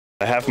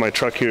I have my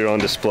truck here on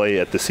display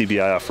at the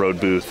CBI Off-Road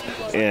booth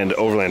and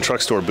Overland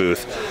Truck Store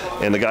booth,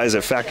 and the guys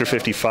at Factor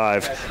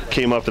 55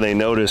 came up and they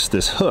noticed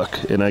this hook,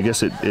 and I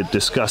guess it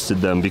disgusted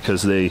them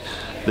because they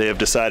have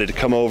decided to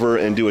come over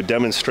and do a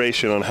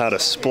demonstration on how to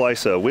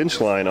splice a winch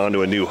line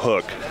onto a new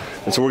hook.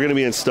 And so we're going to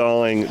be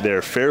installing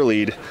their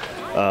Fairlead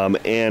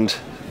and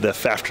the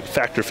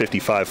Factor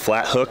 55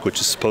 flat hook, which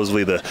is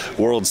supposedly the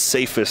world's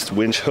safest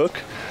winch hook.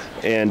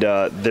 And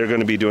they're going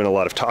to be doing a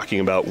lot of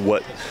talking about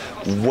what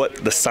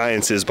the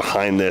science is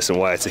behind this and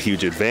why it's a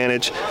huge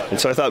advantage. And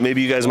so I thought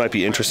maybe you guys might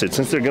be interested.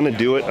 Since they're going to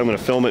do it, I'm going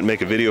to film it and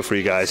make a video for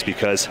you guys,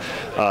 because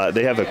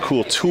they have a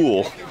cool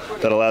tool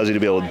that allows you to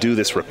be able to do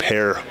this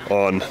repair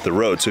on the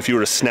road. So if you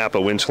were to snap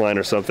a winch line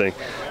or something,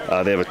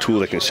 they have a tool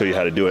that can show you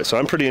how to do it. So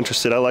I'm pretty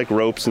interested. I like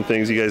ropes and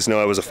things. You guys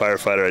know I was a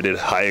firefighter. I did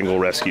high angle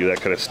rescue, that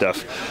kind of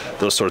stuff,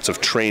 those sorts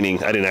of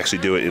training. I didn't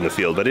actually do it in the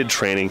field, but I did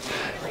training,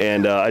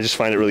 and I just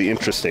find it really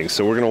interesting.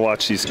 So we're gonna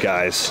watch these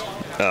guys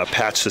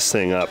patch this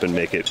thing up and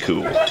make it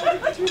cool.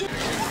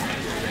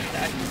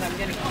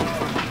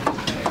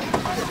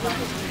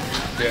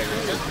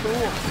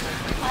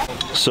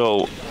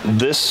 So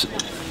this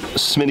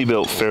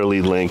Smittybilt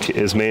Fairlead link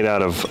is made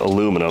out of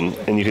aluminum,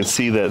 and you can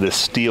see that this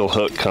steel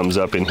hook comes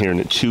up in here and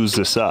it chews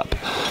this up.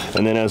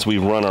 And then as we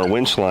run our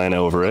winch line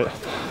over it,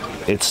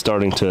 it's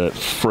starting to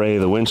fray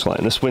the winch line.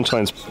 This winch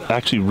line's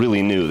actually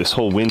really new. This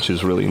whole winch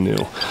is really new.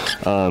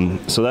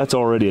 So that's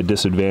already a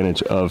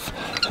disadvantage of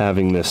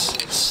having this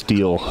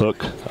steel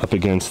hook up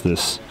against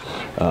this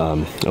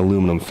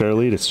aluminum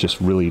Fairlead. It's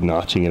just really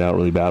notching it out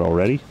really bad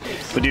already.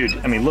 But dude,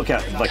 I mean, look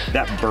at like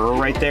that burr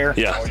right there.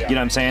 Yeah. You know what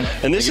I'm saying?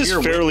 And this is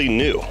fairly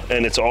new,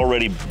 and it's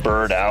already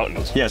burred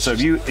out. Yeah, so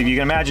if you can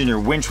imagine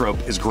your winch rope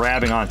is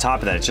grabbing on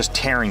top of that, it's just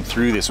tearing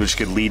through this, which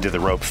could lead to the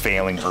rope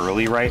failing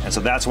early, right? And so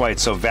that's why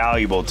it's so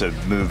valuable to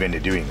move into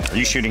doing that. Are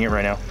you shooting it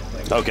right now?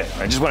 Okay,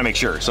 I just want to make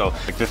sure. So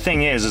like, the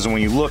thing is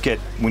when you look at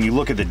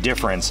the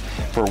difference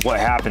for what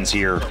happens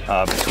here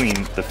between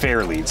the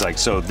Fairleads, like,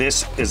 so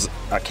this is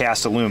a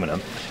cast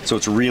aluminum, so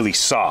it's really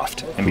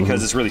soft, and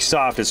because it's really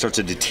soft, it starts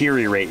to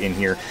deteriorate in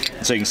here.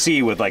 And so you can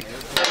see with like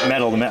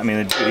metal, I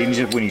mean, even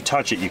just when you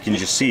touch it, you can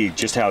just see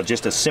just how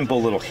just a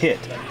simple little hit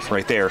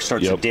right there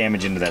starts to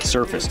damage into that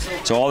surface.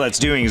 So all that's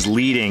doing is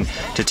leading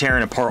to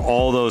tearing apart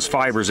all those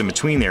fibers in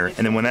between there, and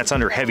then when that's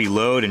under heavy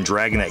load and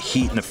dragging that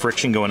heat and the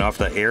friction going off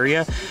that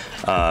area,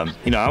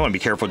 you know, I want to be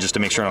careful just to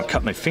make sure I don't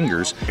cut my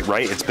fingers,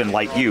 right? It's been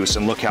light use,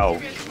 and look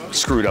how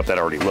screwed up that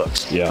already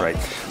looks, right?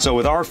 So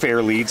with our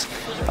Fairleads,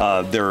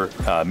 they're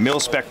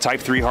mil-spec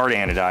Type 3 hard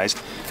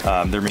anodized.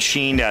 They're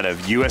machined out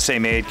of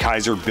USA-made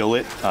Kaiser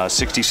billet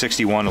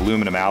 6061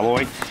 aluminum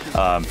alloy.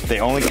 They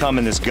only come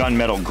in this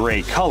gunmetal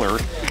gray color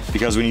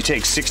because when you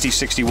take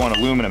 6061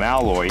 aluminum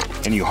alloy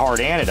and you hard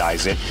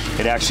anodize it,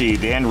 it actually,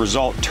 the end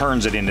result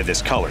turns it into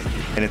this color.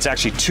 And it's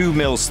actually 2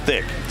 mils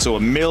thick. So a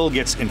mil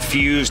gets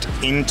infused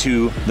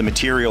into the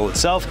material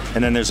itself,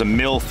 and then there's a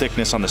mil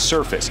thickness on the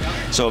surface.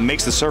 So it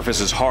makes the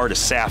surface as hard as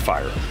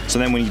sapphire. So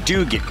then when you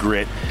do get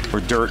grit or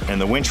dirt in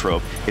the winch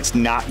rope, it's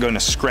not going to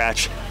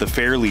scratch the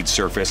Fairlead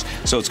surface.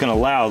 So it's going to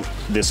allow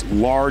this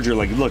larger,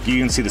 like, look, you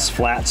can see this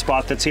flat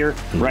spot that's here,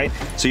 right?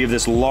 So you have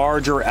this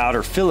larger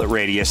outer fillet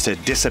radius to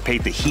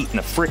dissipate the heat and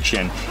the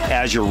friction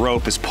as your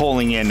rope is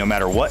pulling in. No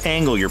matter what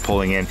angle you're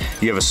pulling in,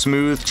 you have a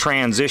smooth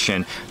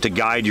transition to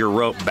guide your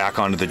rope back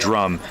onto the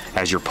drum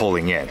as you're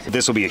pulling in.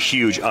 This will be a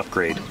huge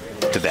upgrade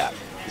to that.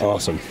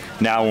 Awesome.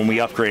 Now when we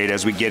upgrade,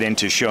 as we get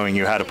into showing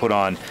you how to put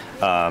on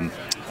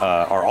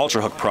our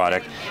Ultra Hook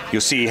product, you'll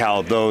see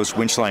how those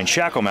winch line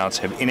shackle mounts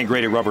have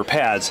integrated rubber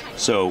pads.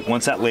 So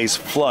once that lays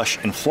flush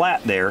and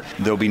flat there,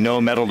 there'll be no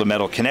metal to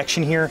metal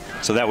connection here.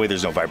 So that way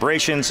there's no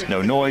vibrations,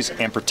 no noise,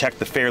 and protect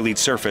the Fairlead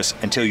surface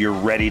until you're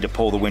ready to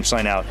pull the winch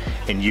line out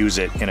and use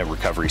it in a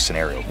recovery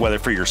scenario, whether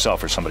for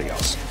yourself or somebody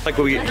else. Like,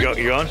 you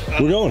going?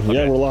 We're going,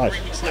 yeah, we're live.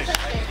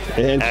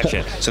 And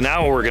action. So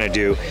now what we're gonna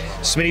do,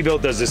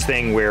 Smittybilt does this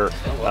thing where,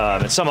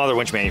 and some other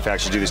winch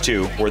manufacturers do this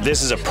too, where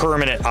this is a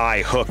permanent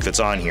eye hook that's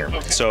on here.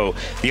 So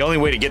the only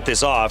way to get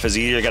this off is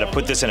you either gotta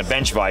put this in a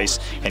bench vise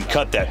and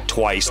cut that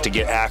twice to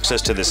get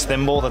access to this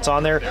thimble that's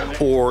on there,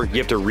 or you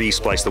have to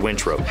re-splice the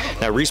winch rope.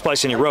 Now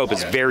re-splicing your rope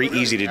is very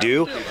easy to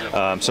do,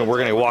 so we're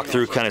gonna walk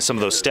through kind of some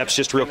of those steps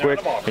just real quick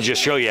and just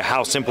show you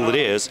how simple it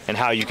is and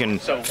how you can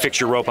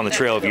fix your rope on the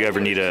trail if you ever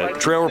need a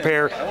trail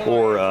repair,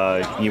 or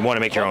you wanna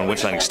make your own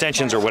winch line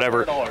extensions or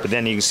whatever, but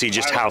then you can see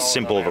just how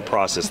simple of a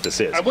process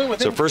this is.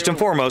 So first and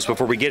foremost,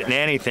 before we get into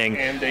anything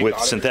with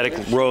synthetic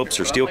ropes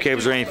or steel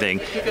cables or anything,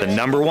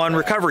 the #1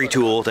 recovery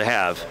tool to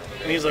have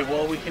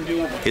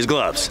is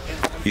gloves.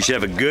 You should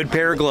have a good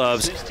pair of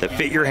gloves that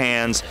fit your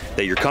hands,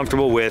 that you're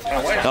comfortable with.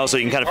 Also,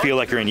 you can kind of feel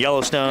like you're in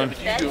Yellowstone,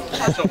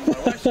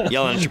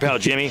 yelling at your pal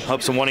Jimmy.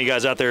 Hope one of you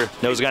guys out there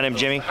knows a guy named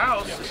Jimmy.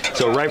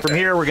 So right from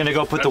here, we're gonna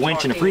go put the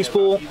winch in a free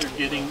spool.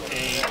 You're getting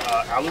a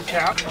alu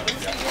cap.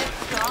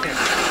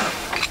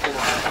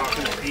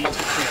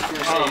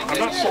 I'm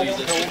not sold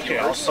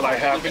tails, but I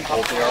have been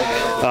told they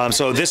are.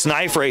 So this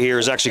knife right here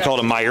is actually called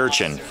a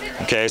myurchin.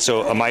 Okay,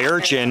 so a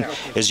myurchin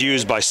is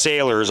used by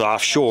sailors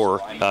offshore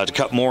to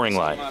cut mooring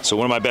line. So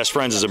one of my best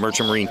friends is a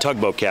merchant marine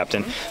tugboat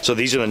captain. So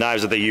these are the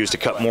knives that they use to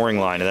cut mooring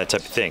line and that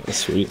type of thing.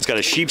 Sweet. It's got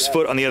a sheep's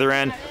foot on the other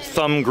end,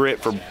 thumb grit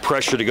for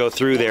pressure to go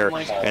through there,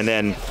 and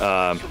then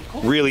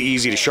really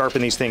easy to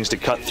sharpen these things to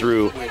cut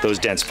through those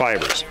dense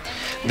fibers.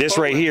 This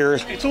right here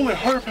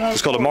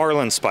is called a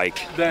marlin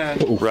spike,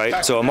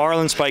 right? So a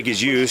marlin spike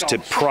is used to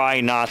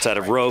pry knots out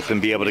of rope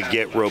and be able to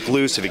get rope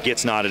loose if it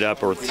gets knotted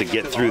up or to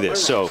get through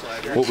this. So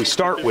what we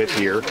start with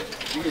here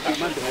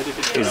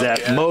is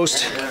that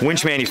most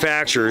winch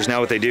manufacturers, now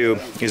what they do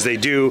is they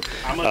do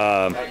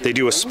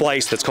a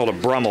splice that's called a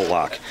Brummel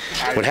lock.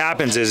 What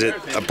happens is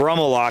a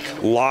Brummel lock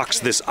locks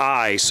this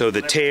eye so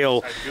the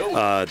tail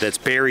that's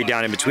buried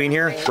down in between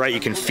here, right? You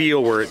can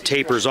feel where it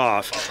tapers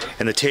off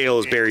and the tail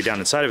is buried down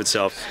inside of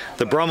itself.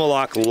 The Brummel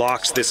lock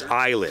locks this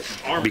eyelid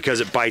because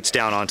it bites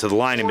down onto the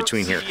line in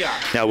between here.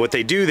 Now what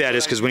they do that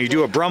is because when you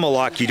do a Brummel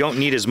lock, you don't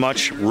need as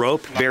much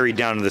rope buried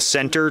down in the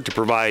center to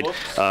provide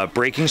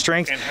braking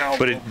strength,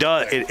 but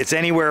it's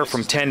anywhere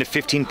from 10 to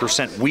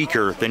 15%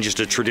 weaker than just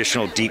a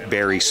traditional deep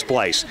bury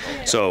splice.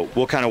 So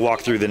we'll kind of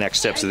walk through the next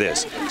steps of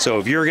this. So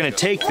if you're going to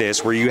take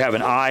this where you have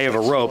an eye of a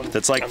rope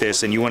that's like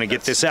this and you want to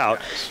get this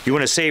out, you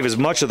want to save as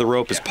much of the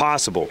rope as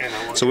possible.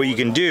 So what you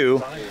can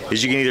do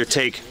is you can either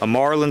take a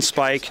marlin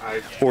spike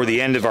or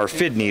the end of our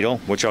fid needle,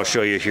 which I'll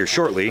show you here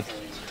shortly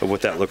of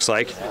what that looks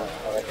like,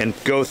 and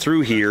go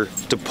through here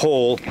to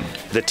pull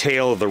the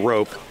tail of the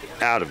rope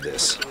out of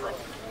this.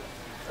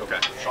 Okay.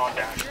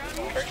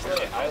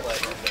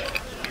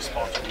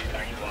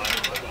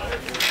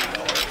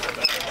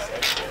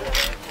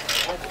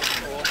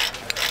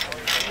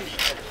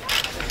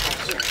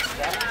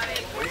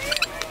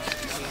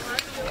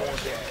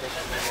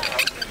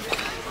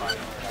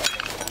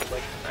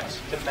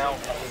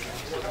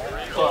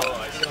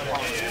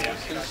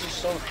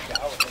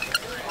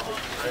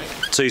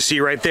 So you see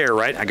right there,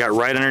 right? I got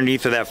right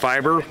underneath of that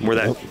fiber where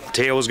that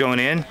tail was going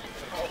in.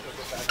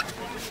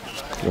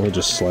 Oh, it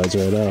just slides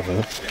right out,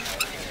 huh?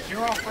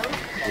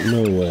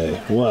 No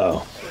way.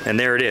 Wow. And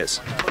there it is.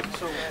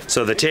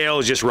 So the tail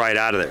is just right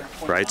out of there,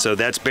 right? So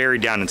that's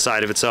buried down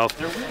inside of itself,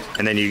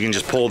 and then you can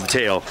just pull the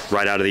tail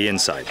right out of the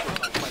inside.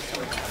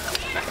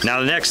 Now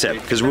the next step,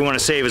 because we want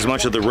to save as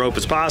much of the rope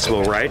as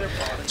possible, right?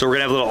 So we're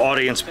gonna have a little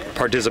audience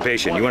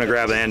participation. You want to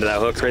grab the end of that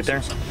hook right there?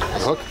 The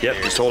hook?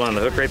 Yep, just hold on to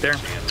the hook right there.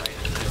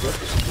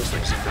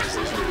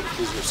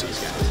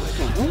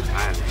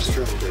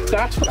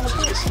 That's what I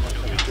was.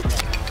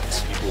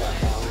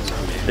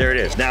 There it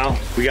is. Now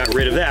we got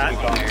rid of that,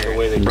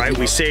 right?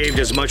 We saved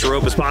as much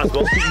rope as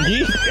possible.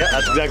 Yeah,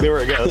 that's exactly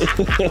where it goes.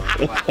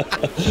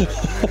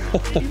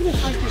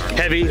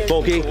 Heavy,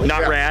 bulky,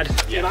 not rad,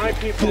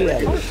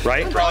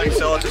 right? Probably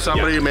sell it to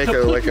somebody to make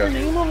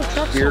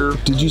a ear.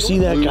 Did you see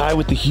that guy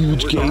with the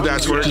huge gate?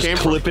 That's where it came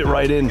from. Clip it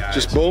right in.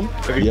 Just boom.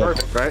 It'd be Yeah.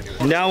 perfect, right?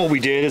 Now what we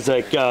did is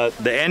like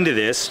the end of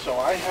this.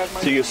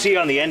 So you'll see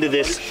on the end of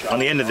this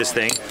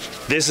thing,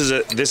 this is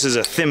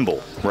a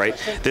thimble, right?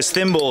 This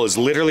thimble is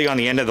literally on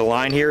the end of the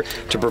line here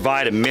to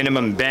provide a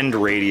minimum bend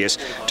radius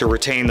to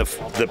retain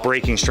the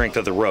braking strength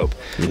of the rope.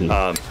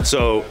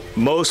 So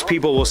most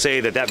people will say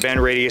that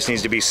bend radius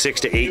needs to be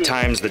 6 to 8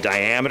 times the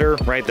diameter,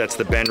 right? That's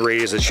the bend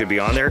radius that should be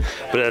on there,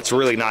 but that's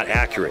really not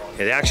accurate.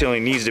 It actually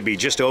needs to be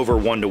just over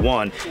 1 to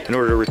 1 in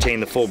order to retain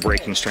the full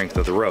braking strength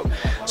of the rope.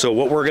 So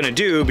what we're gonna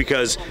do,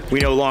 because we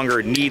no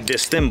longer need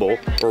this thimble,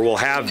 or we'll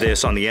have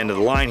this on the end of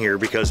the line here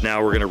because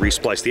now we're gonna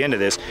resplice the end of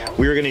this,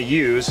 we're gonna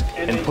use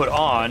and put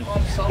on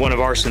one of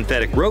our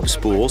synthetic rope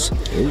spools.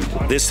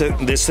 This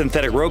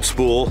synthetic rope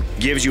spool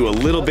gives you a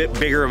little bit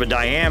bigger of a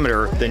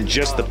diameter than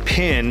just the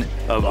pin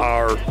of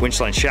our winch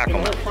line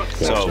shackle.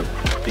 So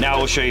now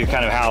we'll show you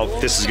kind of how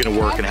this is going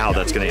to work and how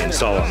that's going to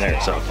install on there.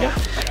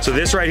 So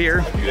this right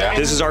here,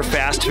 this is our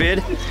fast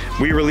fid.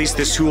 We released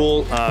this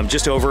tool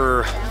just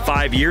over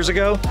 5 years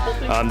ago.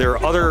 There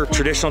are other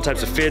traditional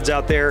types of fids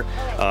out there.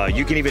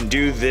 You can even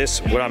do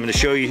this, what I'm going to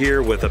show you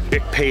here, with a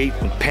Bic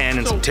pen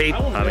and some tape.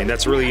 I mean,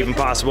 that's really even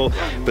possible.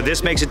 But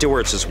this makes it to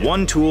where it's just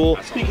one tool.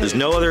 There's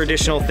no other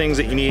additional things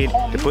that you need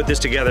to put this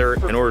together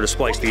in order to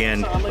splice the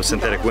end of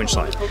synthetic winch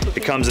line.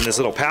 It comes in this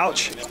little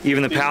pouch.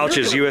 Even the pouch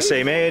is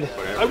USA made.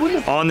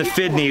 On the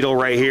fid needle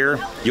right here,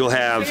 you'll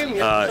have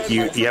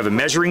you have a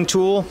measuring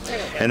tool,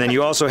 and then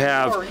you also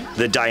have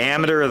the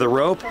diameter of the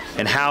rope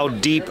and how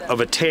deep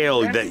of a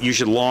tail that you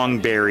should long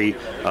bury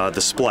the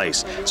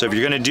splice. So if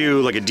you're going to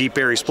do like a deep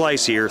bury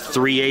splice here,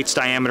 3/8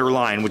 diameter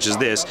line, which is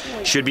this,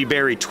 should be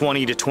buried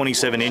 20 to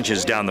 27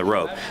 inches down the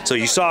rope. So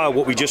you saw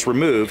what we just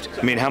removed.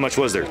 I mean, how much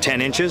was there?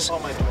 10 inches,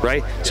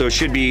 right? So it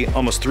should be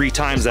almost 3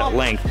 times that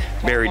length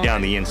buried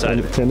down the inside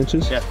of it. 10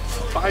 inches? Yeah.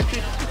 5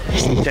 feet.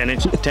 10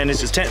 inches, 10,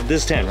 this is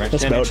 10, right?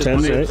 That's 10 about inches. 10,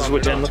 right? This is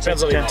what 10 looks like.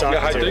 10.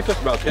 Yeah, I think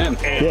that's about 10.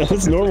 Yeah,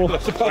 that's normal.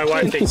 My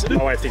wife thinks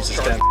it's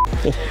 10.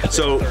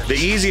 So the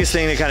easiest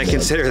thing to kind of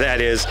consider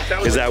that is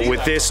that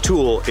with this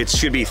tool, it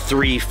should be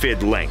 3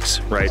 fid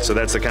lengths, right? So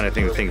that's the kind of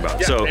thing to think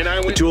about. So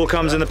the tool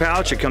comes in the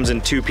pouch, it comes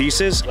in 2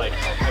 pieces.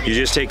 You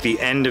just take the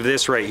end of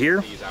this right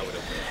here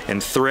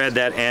and thread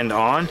that end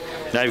on.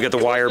 Now you've got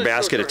the wire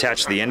basket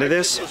attached to the end of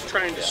this.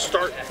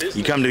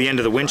 You come to the end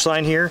of the winch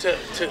line here,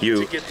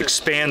 you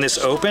expand this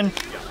open,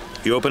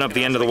 you open up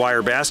the end of the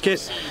wire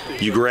basket,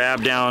 you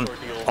grab down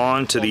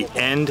onto the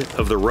end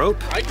of the rope,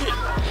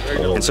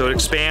 and so it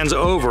expands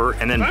over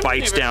and then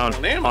bites down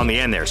on the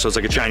end there. So it's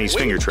like a Chinese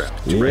finger trap.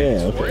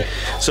 Yeah, okay.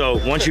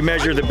 So once you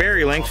measure the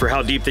bury length for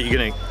how deep that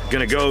you're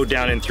gonna go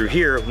down in through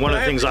here, one of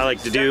the things I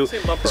like to do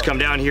is come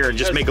down here and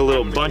just make a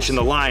little bunch in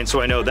the line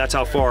so I know that's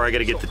how far I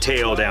gotta get the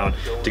tail down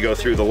to go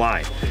through the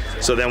line.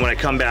 So then when I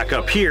come back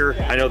up here,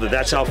 I know that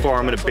that's how far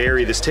I'm gonna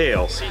bury this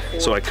tail.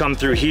 So I come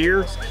through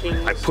here,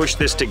 I push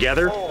this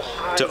together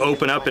to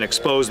open up and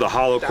expose the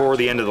hollow core,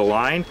 the end of the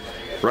line,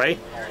 right?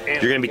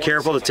 You're gonna be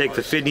careful to take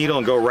the fid needle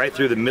and go right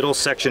through the middle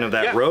section of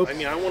that rope.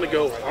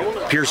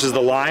 Pierces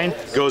the line,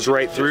 goes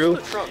right through,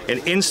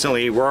 and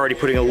instantly we're already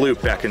putting a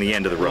loop back in the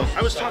end of the rope,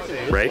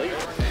 right?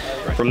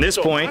 From this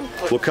point,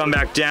 we'll come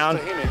back down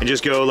and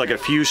just go like a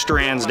few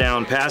strands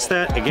down past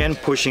that, again,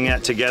 pushing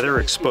that together,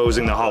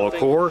 exposing the hollow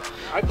core,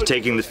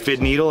 taking the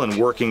fid needle and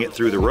working it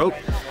through the rope,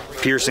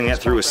 piercing that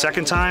through a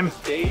second time,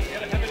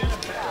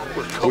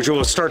 which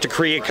will start to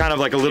create kind of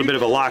like a little bit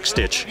of a lock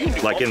stitch,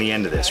 like in the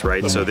end of this,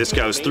 right? So this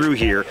goes through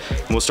here,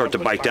 and we'll start to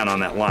bite down on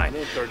that line.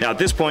 Now at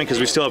this point, because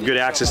we still have good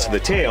access to the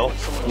tail,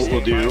 what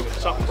we'll do,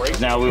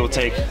 now we will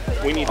take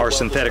our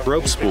synthetic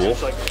rope spool.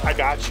 I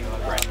got you.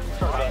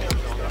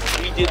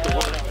 We did the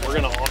one.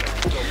 We're gonna honor.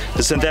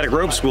 The synthetic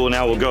rope spool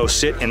now will go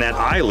sit in that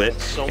eyelet,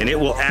 and it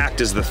will act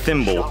as the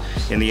thimble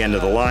in the end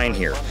of the line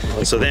here.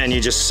 So then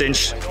you just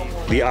cinch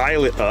the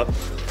eyelet up,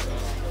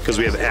 because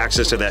we have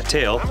access to that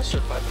tail,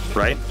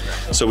 right?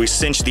 So we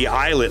cinch the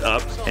eyelet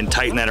up and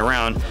tighten that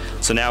around.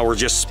 So now we're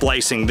just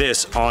splicing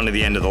this onto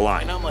the end of the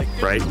line,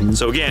 right?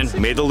 So again,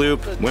 made the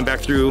loop, went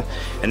back through,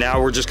 and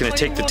now we're just gonna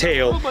take the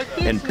tail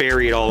and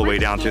bury it all the way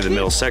down through the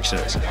middle section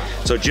of this.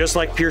 So just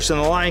like piercing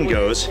the line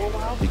goes,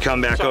 you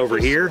come back over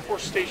here,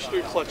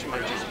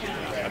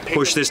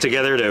 push this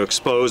together to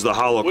expose the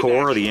hollow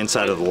core or the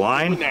inside of the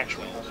line.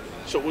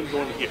 So it wouldn't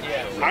go into gear.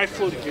 I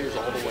floated gears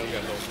all the way.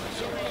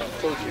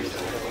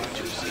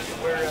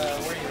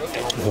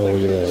 Oh,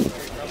 look at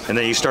that. And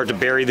then you start to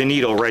bury the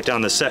needle right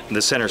down the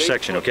center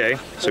section, okay?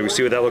 So we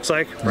see what that looks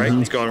like, right?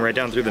 It's going right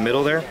down through the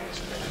middle there.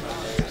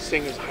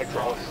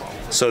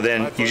 So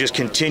then you just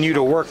continue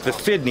to work the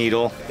fid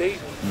needle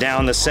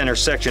down the center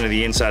section of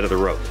the inside of the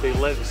rope. They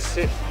let it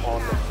sit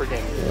on the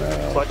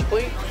friggin' clutch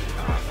plate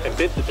and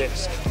bit the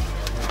disc.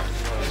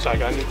 So I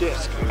got a new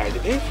disc. I had to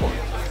pay for it.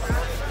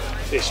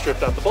 They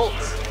stripped out the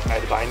bolts. I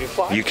had to buy a new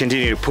fly. You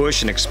continue to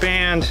push and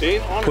expand,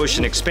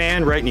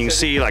 right? And you can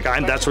see, like,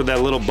 that's where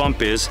that little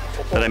bump is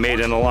that I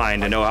made in the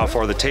line to know how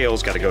far the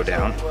tail's got to go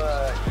down.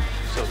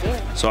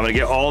 So I'm going to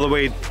get all the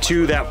way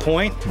to that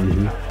point.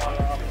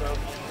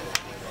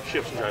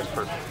 Ships and drives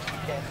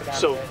perfect.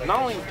 So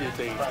not only did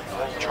they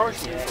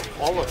charge me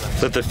for all of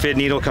that. Let the fid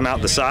needle come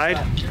out the side,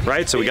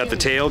 right? So we got the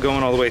tail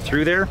going all the way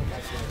through there.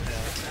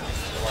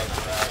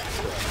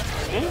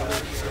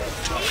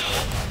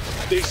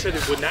 They said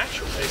it would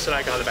naturally. They said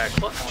I got a back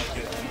clutch.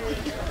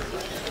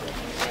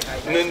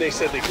 And then they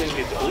said they couldn't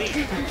get the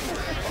bleed.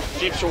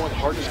 Jeeps are one of the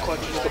hardest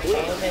clutches to bleed.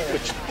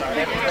 Which,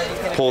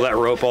 pull that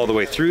rope all the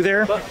way through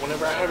there. But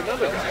whenever I have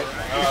another guy,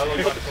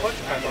 put the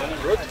clutch back on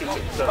and rotates it.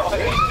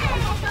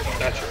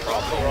 That's your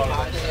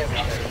problem.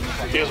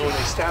 Because when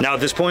they stab now at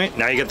this point,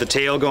 now you got the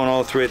tail going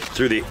all through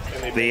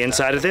the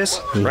inside of this,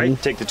 right?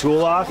 Take the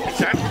tool off.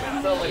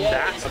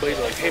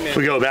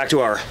 We go back to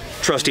our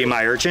trusty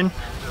my urchin.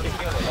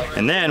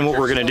 And then what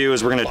we're going to do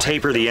is we're going to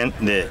taper the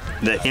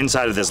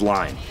inside of this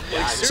line.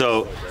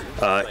 So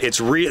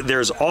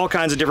there's all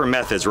kinds of different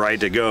methods, right?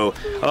 To go,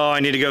 oh, I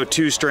need to go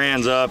 2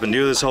 strands up and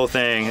do this whole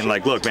thing. And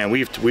like, look, man,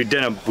 we've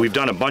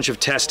done a bunch of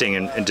testing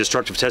and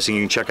destructive testing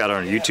you can check out on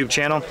our YouTube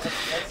channel.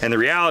 And the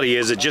reality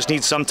is it just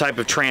needs some type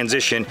of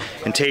transition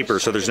and taper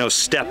so there's no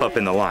step up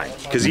in the line.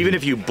 Because even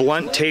if you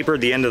blunt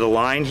tapered the end of the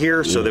line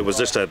here so there was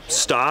just a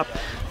stop,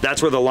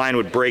 that's where the line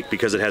would break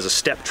because it has a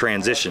step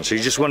transition. So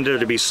you just wanted there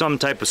to be some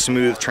type of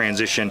smooth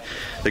transition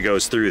that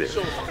goes through there.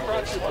 So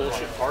the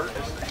bullshit part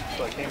is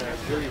like, hey man,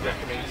 I really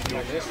recommend you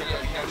doing this.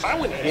 If I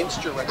went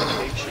against your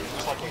recommendation,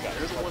 it's like,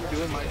 you're the one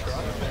doing my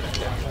truck,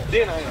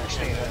 then I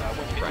understand that. I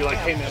wouldn't be like,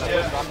 hey man, I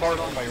wasn't hard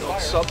on my own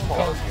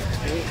subpar.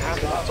 It ain't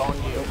happening, it's on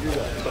you.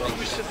 But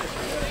you sit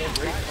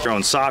there, your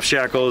own soft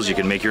shackles, you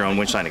can make your own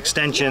winch line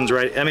extensions,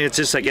 right? I mean, it's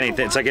just like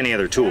anything, it's like any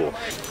other tool.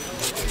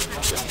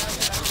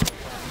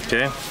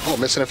 Okay. Oh,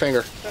 missing a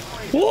finger.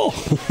 Whoa!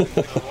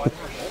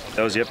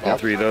 Those, yep, all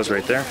 3 of those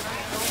right there.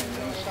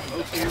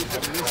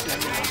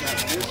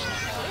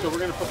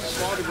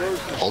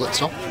 Hold it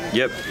still.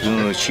 Yep, I'm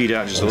gonna cheat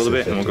out just a little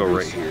bit and we'll go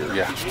right here.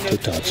 Yeah.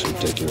 TikTok's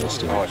ridiculous,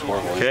 dude. Oh, it's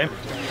horrible. Okay.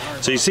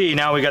 So you see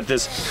now we got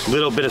this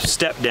little bit of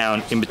step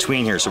down in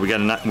between here. So we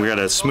got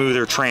a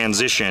smoother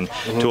transition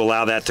to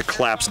allow that to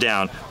collapse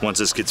down once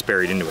this gets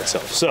buried into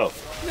itself. So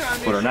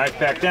put our knife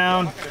back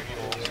down.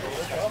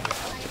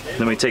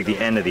 Then we take the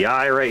end of the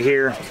eye right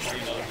here.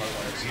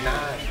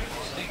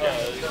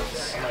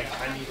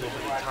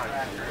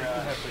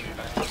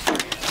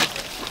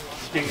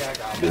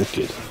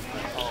 Wicked.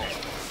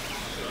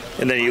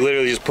 And then you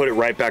literally just put it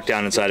right back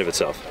down inside of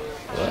itself.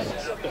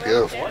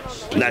 Beautiful.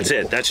 And that's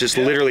it. That's just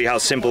literally how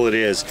simple it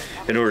is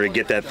in order to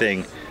get that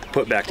thing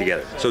put back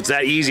together. So it's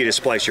that easy to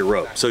splice your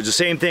rope. So it's the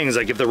same thing as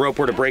like if the rope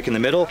were to break in the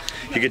middle,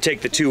 you could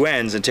take the two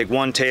ends and take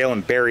one tail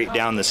and bury it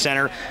down the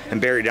center and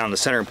bury it down the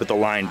center and put the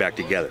line back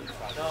together,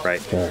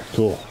 right? Oh,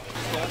 cool.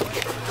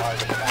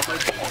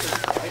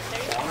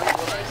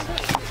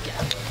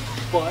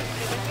 But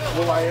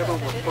will I ever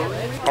refer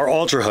it? Our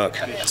ultra hook.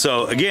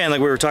 So again,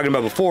 like we were talking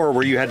about before,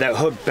 where you had that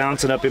hook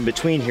bouncing up in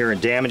between here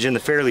and damaging the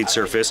fair lead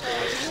surface,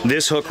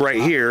 this hook right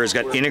here has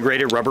got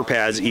integrated rubber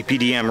pads,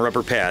 EPDM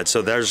rubber pads,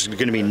 so there's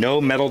going to be no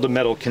metal to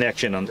metal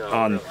connection on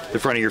the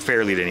front of your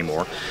fair lead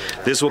anymore.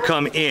 This will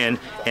come in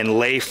and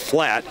lay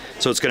flat,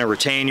 so it's going to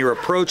retain your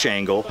approach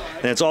angle,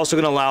 and it's also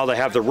going to allow to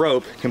have the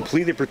rope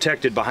completely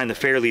protected behind the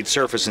fair lead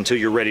surface until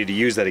you're ready to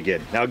use that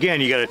again. Now again,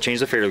 you got to change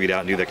the fair lead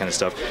out and do that kind of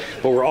stuff,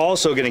 but we're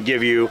also going to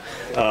give you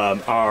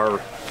our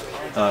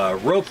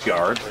rope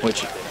guard,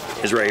 which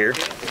is right here.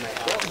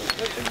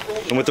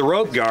 And with the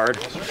rope guard,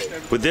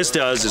 what this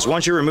does is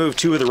once you remove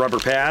two of the rubber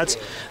pads,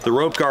 the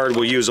rope guard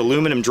will use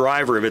aluminum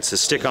drive rivets to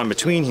stick on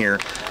between here.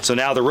 So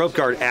now the rope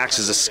guard acts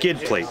as a skid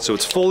plate. So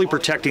it's fully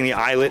protecting the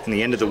eyelet and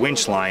the end of the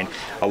winch line,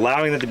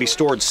 allowing them to be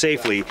stored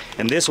safely.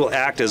 And this will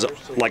act as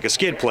like a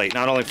skid plate,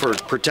 not only for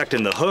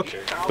protecting the hook,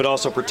 but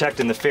also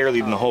protecting the fair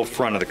lead and the whole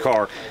front of the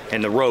car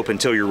and the rope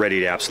until you're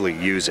ready to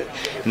absolutely use it.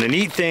 And the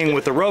neat thing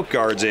with the rope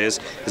guards is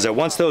that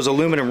once those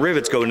aluminum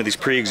rivets go into these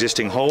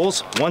pre-existing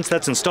holes, once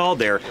that's installed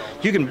there,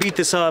 you can beat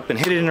this up and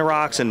hit it into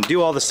rocks and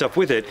do all the stuff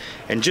with it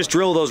and just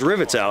drill those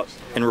rivets out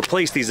and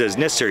replace these as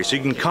necessary, so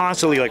you can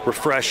constantly like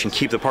refresh and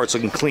keep the parts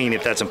looking clean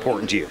if that's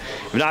important to you.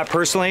 If not,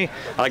 personally,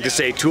 I like to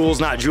say tools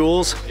not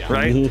jewels,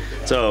 right?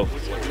 So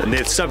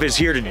this stuff is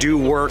here to do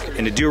work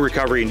and to do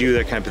recovery and do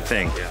that kind of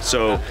thing.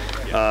 So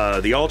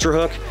the ultra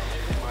hook,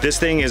 this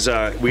thing is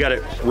we got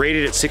it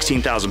rated at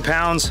 16,000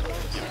 pounds.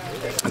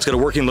 It's got a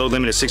working load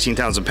limit of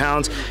 16,000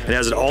 pounds. It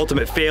has an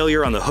ultimate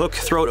failure on the hook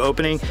throat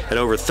opening at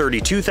over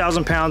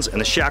 32,000 pounds,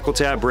 and the shackle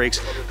tab breaks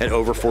at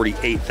over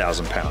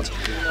 48,000 pounds.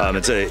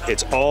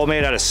 It's all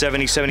made out of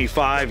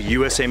 7075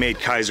 USA made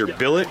Kaiser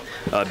billet,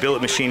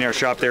 billet machine in our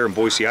shop there in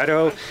Boise,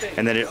 Idaho.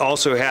 And then it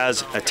also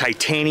has a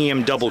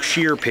titanium double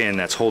shear pin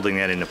that's holding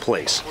that into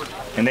place.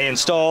 And they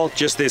install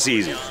just this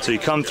easy. So you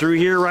come through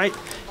here, right?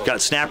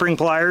 Got snap ring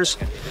pliers.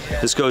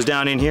 This goes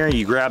down in here,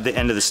 you grab the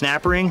end of the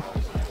snap ring,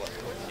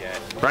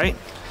 right?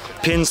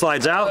 Pin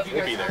slides out.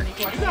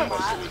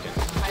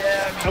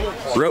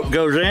 Rope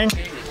goes in.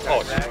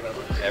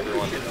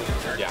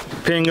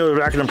 Pin goes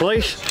back into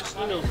place.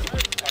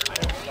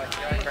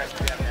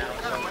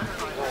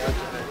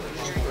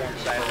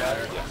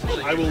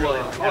 I will.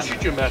 I'll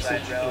shoot you a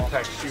message and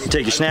text you.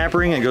 Take your snap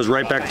ring and it goes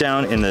right back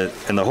down in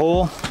the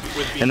hole.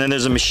 And then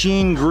there's a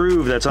machine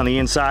groove that's on the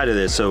inside of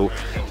this. So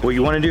what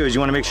you want to do is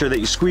you want to make sure that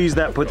you squeeze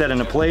that, put that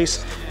into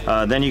place.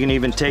 Then you can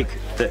even take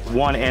the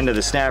one end of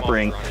the snap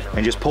ring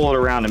and just pull it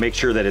around to make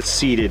sure that it's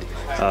seated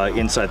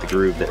inside the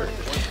groove there.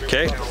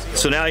 Okay,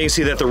 so now you can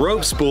see that the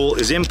rope spool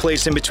is in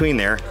place in between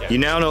there. You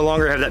now no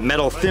longer have that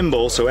metal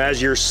thimble, so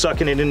as you're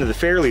sucking it into the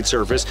fair lead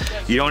surface,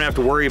 you don't have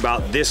to worry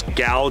about this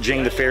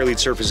gouging the fair lead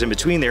surface in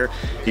between there.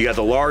 You got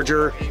the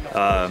larger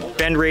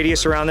bend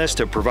radius around this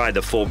to provide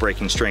the full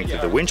braking strength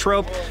of the winch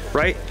rope,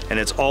 right? And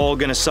it's all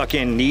gonna suck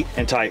in neat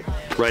and tight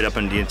right up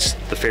against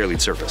the fair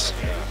lead surface.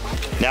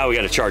 Now we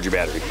got to charge your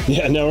battery.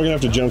 Yeah, now we're gonna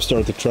have to jump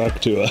start the truck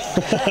to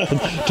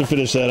to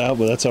finish that out,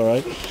 but that's all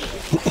right.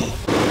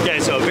 Okay,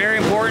 so very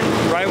important,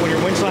 right, when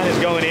your winch line is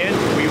going in,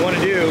 what you want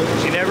to do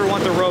is you never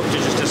want the rope to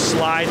just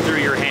slide through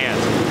your hands.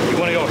 You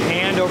want to go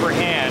hand over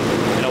hand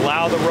and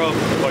allow the rope,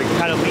 or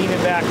kind of lean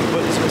it back and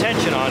put some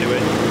tension onto it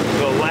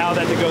to allow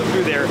that to go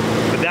through there.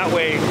 But that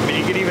way, I mean,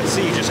 you can even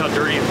see just how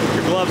dirty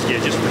your gloves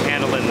get just from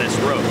handling this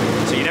rope.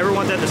 So you never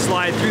want that to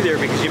slide through there,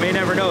 because you may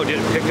never know, did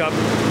it pick up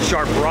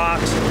sharp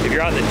rocks? If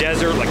you're out in the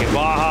desert, like in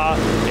Baja,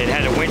 and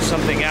had to winch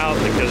something out,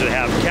 like does it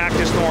have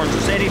cactus thorns,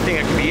 or anything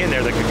that could be in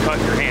there that could cut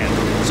your hand?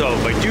 So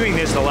by doing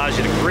this, it allows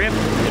you to grip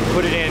and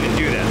put it in and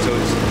do that. So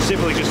it's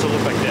simply just to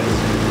look like this.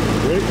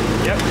 Great.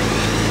 Yep.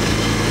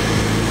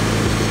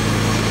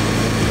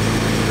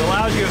 It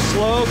allows you a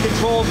slow,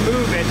 controlled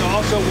movement to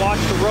also watch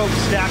the rope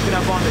stacking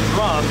up on the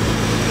drum.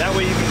 That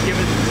way you can give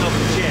yourself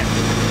a chance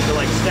to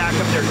like stack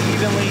up there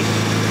evenly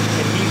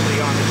and neatly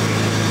on the tree.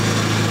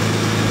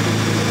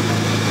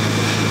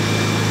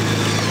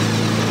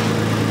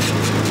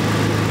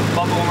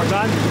 Bump it one more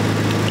time.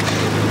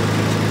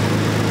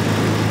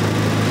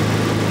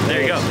 There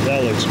you go.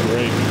 That looks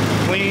great.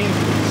 Clean,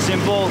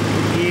 simple,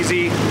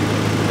 easy,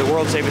 the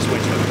world's safest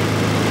winch hook.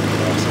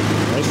 Awesome.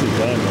 Nicely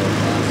done, man.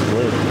 Good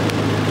work.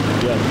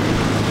 Good job.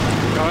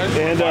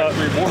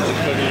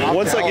 And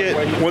once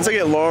I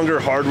get longer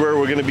hardware,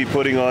 we're going to be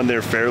putting on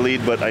their fair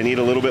lead, but I need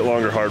a little bit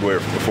longer hardware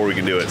before we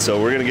can do it.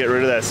 So we're going to get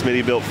rid of that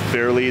Smitty built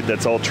fair lead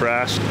that's all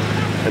trashed,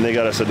 and they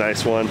got us a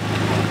nice one.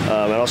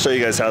 And I'll show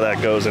you guys how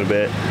that goes in a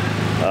bit.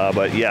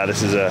 But yeah,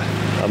 this is a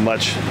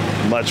much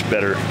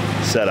better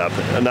setup.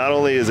 And not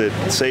only is it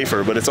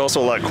safer, but it's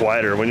also a lot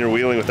quieter. When you're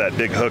wheeling with that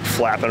big hook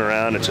flapping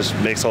around, it just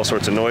makes all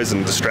sorts of noise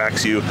and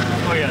distracts you.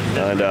 Oh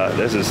yeah. And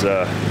this is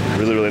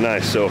really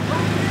nice. So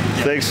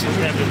thanks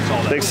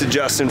to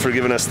Justin for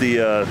giving us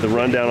the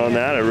rundown on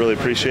that. I really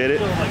appreciate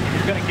it. Like if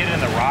you're gonna get it in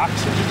the rocks,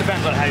 it just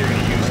depends on how you're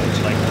gonna use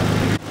it. Like,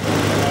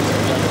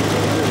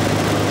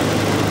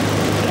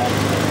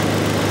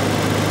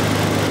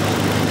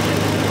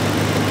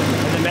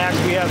 and then Max,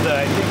 we have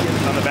I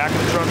think on the back of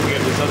the truck we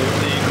have this other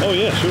thing. Oh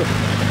yeah, sure.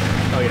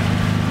 Oh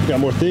yeah. Got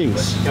more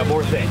things. Got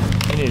more things.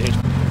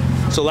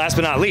 So last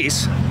but not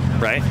least,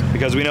 right?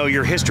 Because we know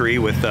your history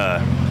with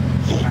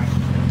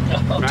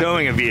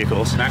towing of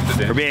vehicles.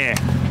 Or being,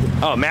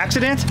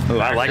 Maxident? Oh,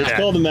 I like that. It's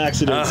called the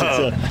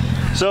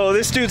Maxident. So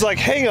this dude's like,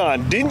 hang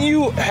on, didn't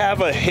you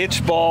have a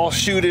hitch ball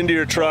shoot into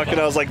your truck? And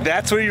I was like,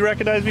 that's where you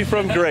recognize me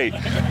from? Great.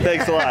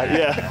 Thanks a lot.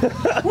 Yeah.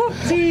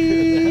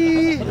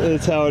 Whoopsie.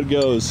 That's how it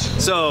goes.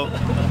 So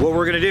what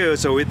we're gonna do,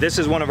 this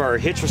is one of our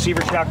hitch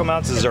receiver shackle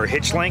mounts. This is our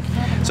hitch link.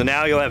 So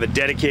now you'll have a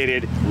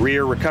dedicated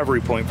rear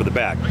recovery point for the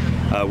back.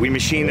 We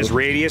machine this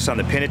radius on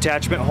the pin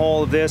attachment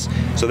hole of this,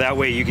 so that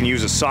way you can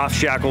use a soft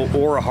shackle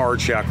or a hard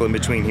shackle in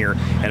between here,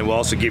 and it will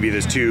also give you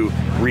this 2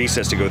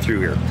 recess to go through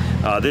here.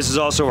 This is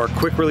also our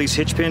quick release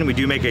hitch pin. We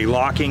do make a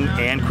locking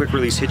and quick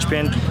release hitch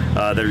pin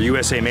that are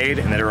USA made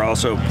and that are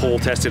also pull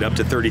tested up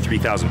to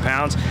 33,000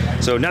 pounds.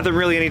 So nothing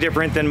really any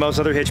different than most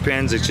other hitch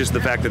pins. It's just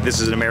the fact that this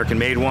is an American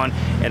made one,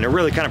 and they're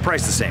really kind of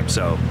priced the same.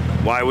 So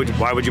why would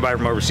you buy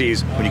from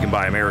overseas when you can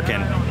buy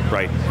American,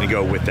 right, and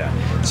go with that?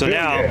 So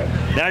now you're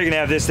gonna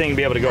have this thing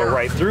be able to go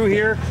right through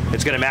here.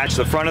 It's gonna match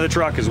the front of the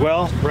truck as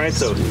well, right?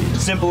 So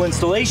simple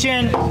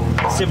installation,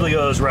 simply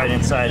goes right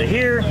inside of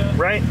here,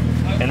 right?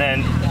 And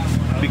then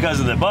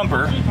because of the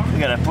bumper, we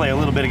gotta play a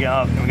little bit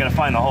of, we gotta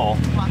find the hole.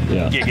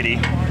 Yeah.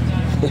 Giggity.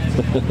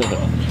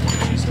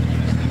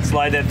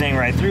 Slide that thing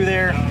right through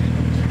there.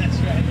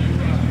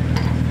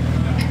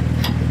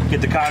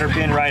 Get the cotter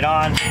pin right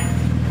on,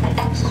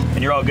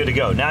 and you're all good to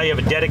go. Now you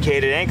have a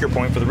dedicated anchor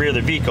point for the rear of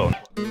the vehicle.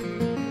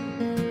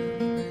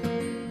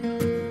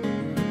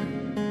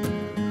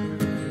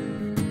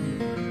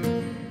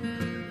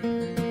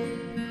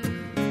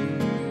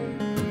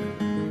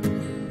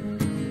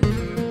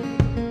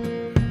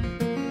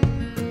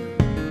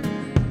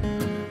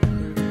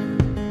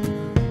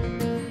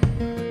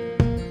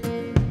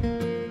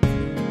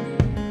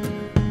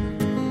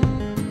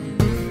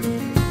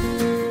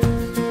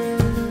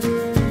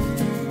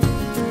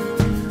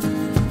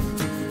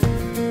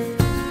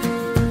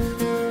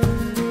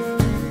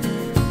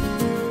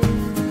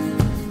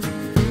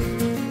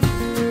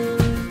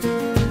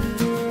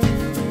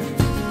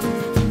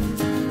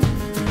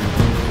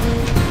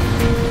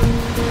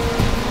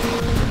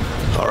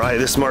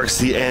 This marks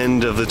the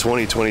end of the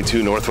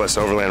 2022 Northwest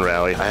Overland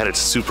Rally. I had a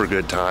super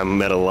good time,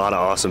 met a lot of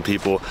awesome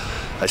people.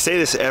 I say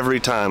this every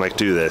time I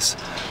do this.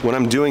 When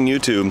I'm doing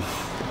YouTube,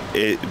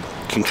 it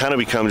can kind of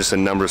become just a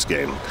numbers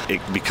game.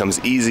 It becomes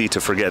easy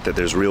to forget that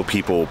there's real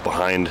people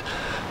behind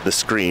the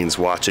screens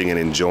watching and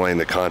enjoying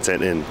the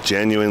content and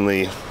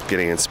genuinely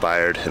getting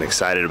inspired and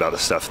excited about the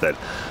stuff that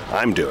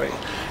I'm doing.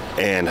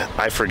 And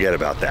I forget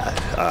about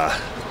that.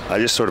 I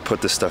just sort of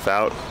put this stuff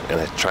out and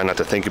I try not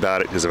to think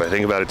about it, because if I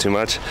think about it too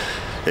much,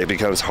 it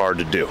becomes hard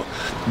to do.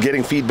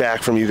 Getting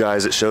feedback from you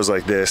guys at shows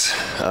like this,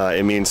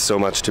 it means so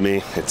much to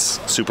me. It's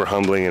super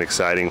humbling and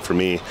exciting for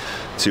me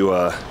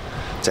to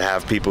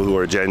have people who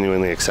are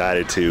genuinely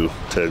excited to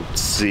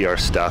see our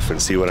stuff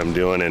and see what I'm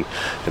doing. And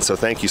so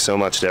thank you so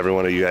much to every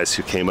one of you guys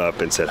who came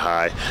up and said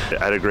hi.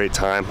 I had a great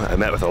time. I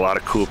met with a lot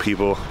of cool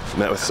people,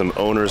 met with some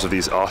owners of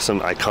these awesome,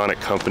 iconic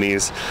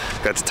companies,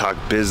 got to talk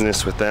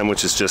business with them,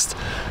 which is just,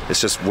 it's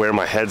just where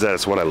my head's at.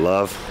 It's what I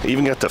love. I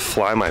even got to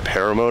fly my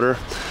paramotor.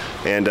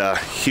 And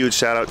huge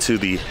shout out to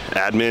the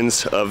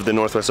admins of the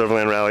Northwest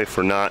Overland Rally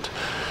for not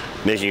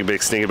making a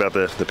big stink about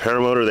the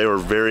paramotor. They were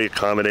very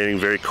accommodating,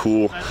 very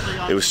cool.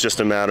 It was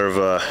just a matter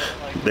of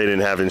they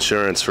didn't have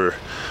insurance or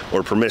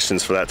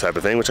permissions for that type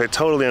of thing, which I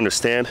totally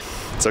understand.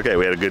 It's okay,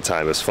 we had a good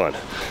time, it was fun.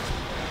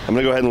 I'm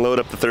gonna go ahead and load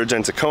up the 3rd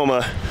Gen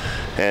Tacoma,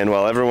 and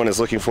while everyone is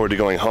looking forward to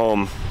going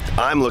home,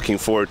 I'm looking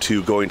forward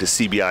to going to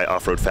CBI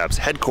Off-Road Fab's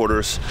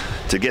headquarters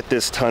to get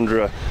this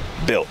Tundra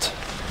built.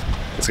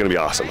 It's gonna be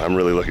awesome. I'm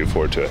really looking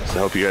forward to it. So I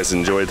hope you guys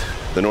enjoyed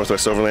the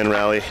Northwest Overland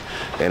Rally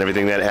and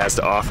everything that it has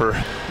to offer.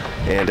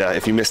 And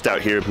if you missed out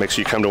here, make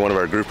sure you come to one of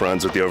our group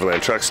runs with the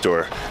Overland Truck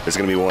Store. There's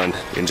gonna be one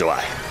in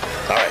July.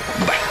 All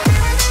right, bye.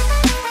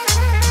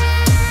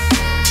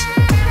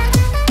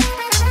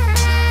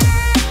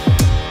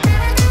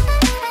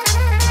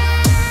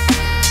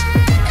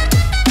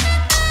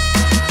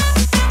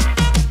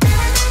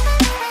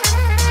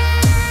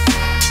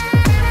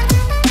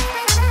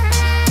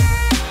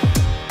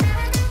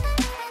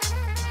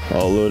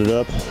 All loaded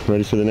up.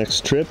 ready for the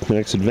next trip, the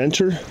next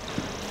adventure,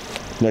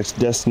 next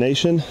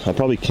destination. I'll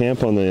probably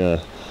camp on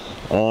the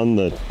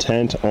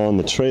tent on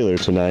the trailer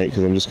tonight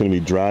because I'm just going to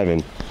be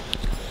driving.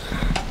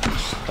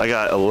 I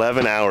got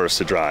 11 hours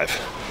to drive,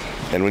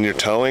 and when you're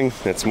towing,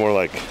 it's more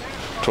like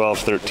 12,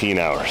 13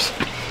 hours.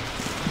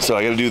 So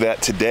I got to do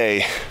that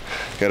today.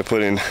 Got to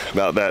put in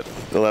about that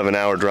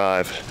 11-hour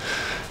drive.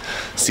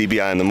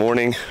 CBI in the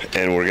morning,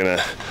 and we're gonna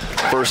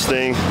first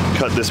thing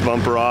cut this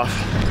bumper off.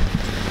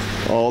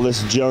 All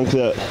this junk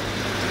that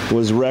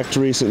was wrecked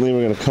recently,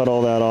 we're gonna cut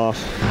all that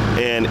off,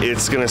 and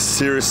it's gonna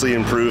seriously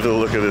improve the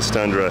look of this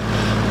Tundra.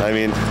 I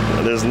mean,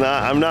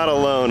 I'm not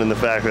alone in the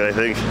fact that I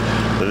think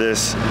that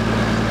this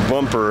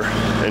bumper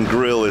and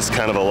grill is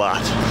kind of a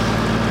lot.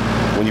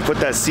 When you put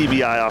that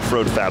CBI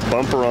off-road fat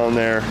bumper on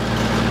there,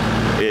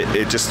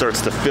 it just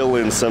starts to fill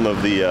in some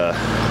of the,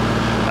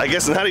 I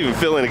guess not even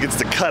fill in, it gets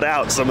to cut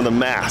out some of the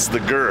mass,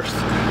 the girth.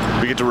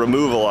 We get to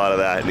remove a lot of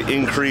that and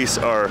increase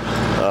our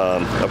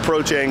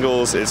approach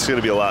angles. It's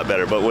gonna be a lot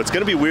better. But what's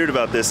gonna be weird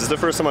about this is the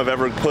first time I've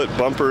ever put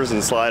bumpers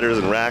and sliders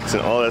and racks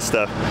and all that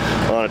stuff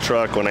on a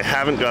truck when I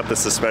haven't got the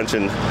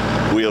suspension,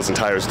 wheels, and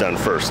tires done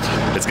first.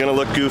 It's gonna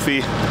look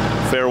goofy,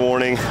 fair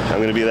warning, I'm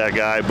gonna be that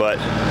guy, but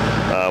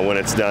when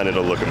it's done,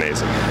 it'll look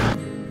amazing.